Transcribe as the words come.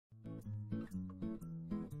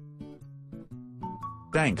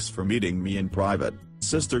Thanks for meeting me in private,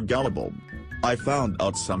 Sister Gullible. I found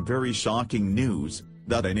out some very shocking news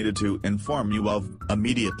that I needed to inform you of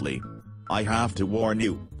immediately. I have to warn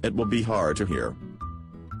you, it will be hard to hear.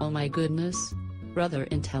 Oh my goodness. Brother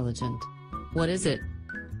Intelligent. What is it?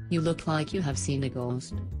 You look like you have seen a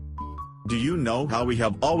ghost. Do you know how we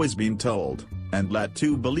have always been told, and led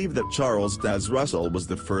to believe that Charles Taze Russell was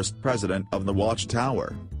the first president of the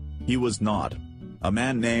Watchtower? He was not. A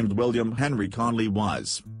man named William Henry Conley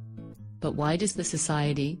was. But why does the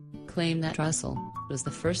society claim that Russell was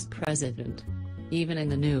the first president? Even in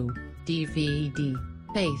the new DVD,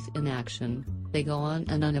 Faith in Action, they go on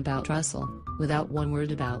and on about Russell, without one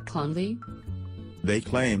word about Conley? They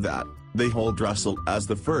claim that they hold Russell as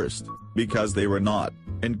the first, because they were not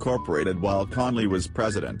incorporated while Conley was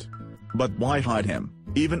president. But why hide him,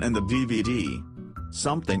 even in the DVD?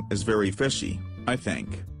 Something is very fishy, I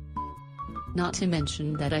think. Not to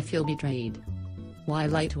mention that I feel betrayed. Why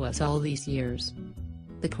lie to us all these years?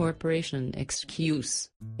 The corporation excuse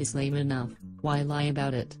is lame enough, why lie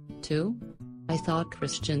about it, too? I thought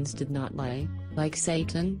Christians did not lie, like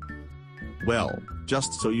Satan? Well,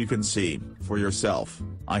 just so you can see for yourself,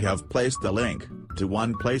 I have placed a link to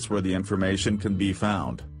one place where the information can be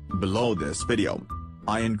found below this video.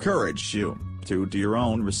 I encourage you to do your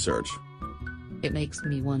own research. It makes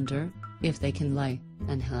me wonder if they can lie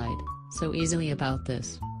and hide so easily about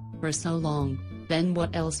this for so long. Then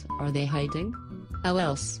what else are they hiding? How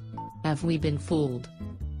else have we been fooled?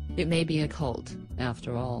 It may be a cult,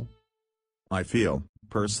 after all. I feel,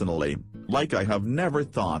 personally, like I have never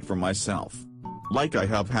thought for myself. Like I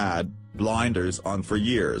have had blinders on for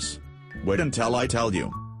years. Wait until I tell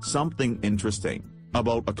you something interesting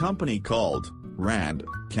about a company called Rand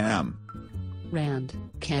Cam. Rand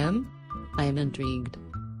Cam? I am intrigued.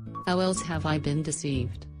 How else have I been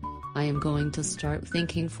deceived? I am going to start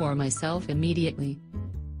thinking for myself immediately.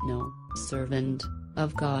 No servant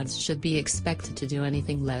of God should be expected to do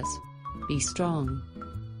anything less. Be strong.